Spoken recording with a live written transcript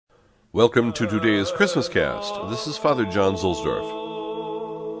Welcome to today's CHRISTMASCAzT. This is Father John Zulsdorf.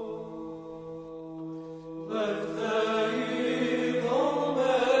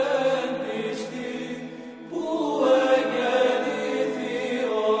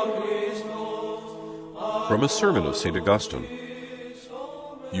 From a sermon of St. Augustine.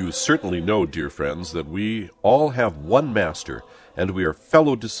 You certainly know, dear friends, that we all have one Master, and we are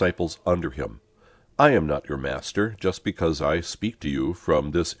fellow disciples under him. I am not your master, just because I speak to you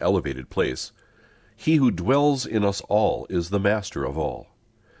from this elevated place. He who dwells in us all is the master of all.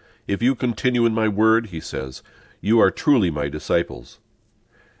 If you continue in my word, he says, you are truly my disciples.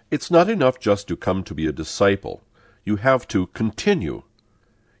 It's not enough just to come to be a disciple. You have to continue.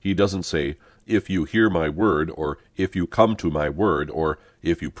 He doesn't say, if you hear my word, or if you come to my word, or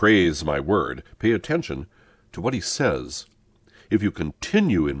if you praise my word. Pay attention to what he says. If you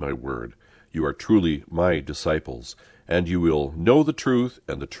continue in my word, you are truly my disciples, and you will know the truth,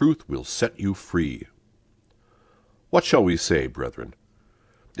 and the truth will set you free. What shall we say, brethren?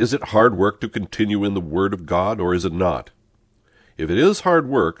 Is it hard work to continue in the word of God, or is it not? If it is hard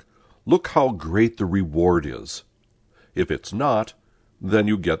work, look how great the reward is. If it's not, then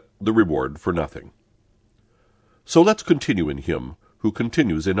you get the reward for nothing. So let's continue in him who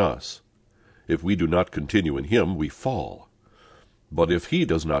continues in us. If we do not continue in him, we fall. But if he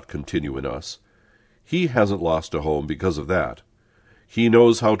does not continue in us, he hasn't lost a home because of that. He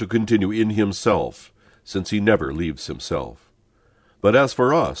knows how to continue in himself, since he never leaves himself. But as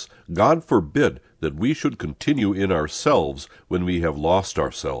for us, God forbid that we should continue in ourselves when we have lost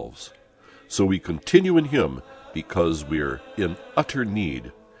ourselves. So we continue in him because we're in utter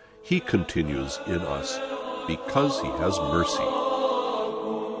need. He continues in us because he has mercy.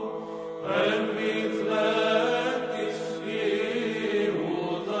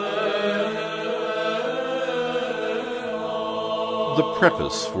 The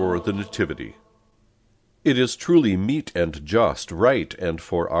preface for the Nativity. It is truly meet and just, right, and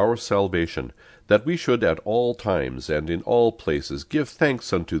for our salvation, that we should at all times and in all places give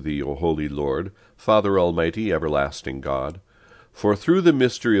thanks unto thee, O Holy Lord, Father Almighty, everlasting God. For through the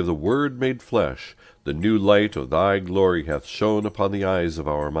mystery of the Word made flesh, the new light of thy glory hath shone upon the eyes of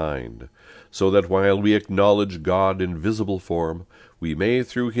our mind, so that while we acknowledge God in visible form, we may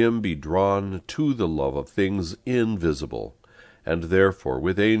through him be drawn to the love of things invisible. And therefore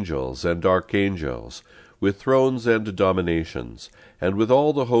with angels and archangels, with thrones and dominations, and with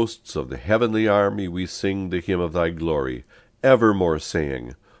all the hosts of the heavenly army we sing the hymn of thy glory, evermore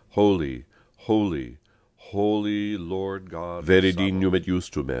saying, Holy, holy, holy Lord God. Vere dignum et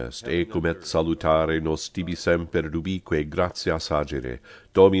justum est, ecum et salutare nos tibi semper dubique gratias agere,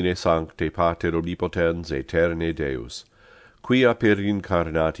 Domine sancte Pater omnipotens aeterne Deus, quia per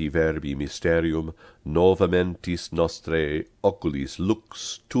incarnati verbi mysterium novamentis nostre oculis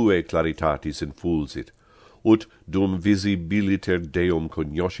lux tue claritatis infulsit, ut dum visibiliter Deum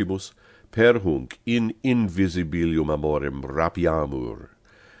cognoscimus, per hunc in invisibilium amorem rapiamur.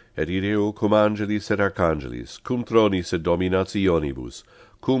 Et ideo cum angelis et archangelis, cum tronis et dominationibus,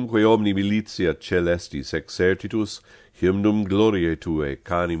 cumque omni militia celestis exercitus, hymnum gloriae tue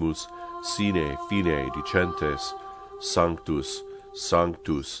canimus, sine fine dicentes, Sanctus,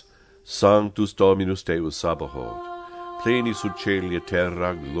 Sanctus, Sanctus Dominus Deus Sabaoth, pleni sub caeli et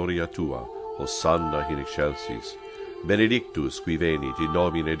terra gloria tua, Hosanna in excelsis, benedictus qui venit in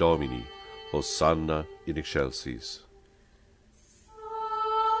nomine Domini, Hosanna in excelsis.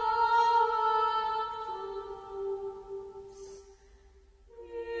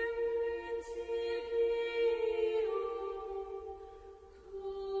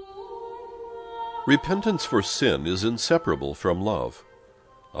 Repentance for sin is inseparable from love.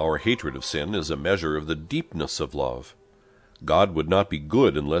 Our hatred of sin is a measure of the deepness of love. God would not be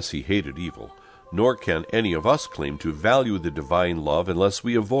good unless he hated evil, nor can any of us claim to value the divine love unless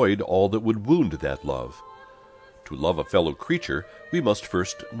we avoid all that would wound that love. To love a fellow creature, we must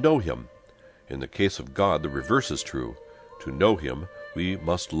first know him. In the case of God, the reverse is true. To know him, we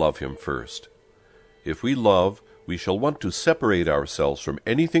must love him first. If we love, we shall want to separate ourselves from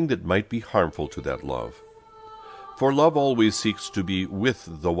anything that might be harmful to that love. For love always seeks to be with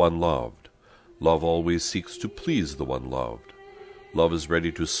the one loved. Love always seeks to please the one loved. Love is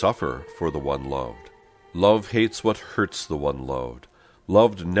ready to suffer for the one loved. Love hates what hurts the one loved.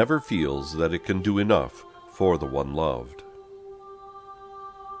 Love never feels that it can do enough for the one loved.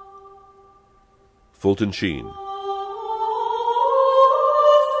 Fulton Sheen.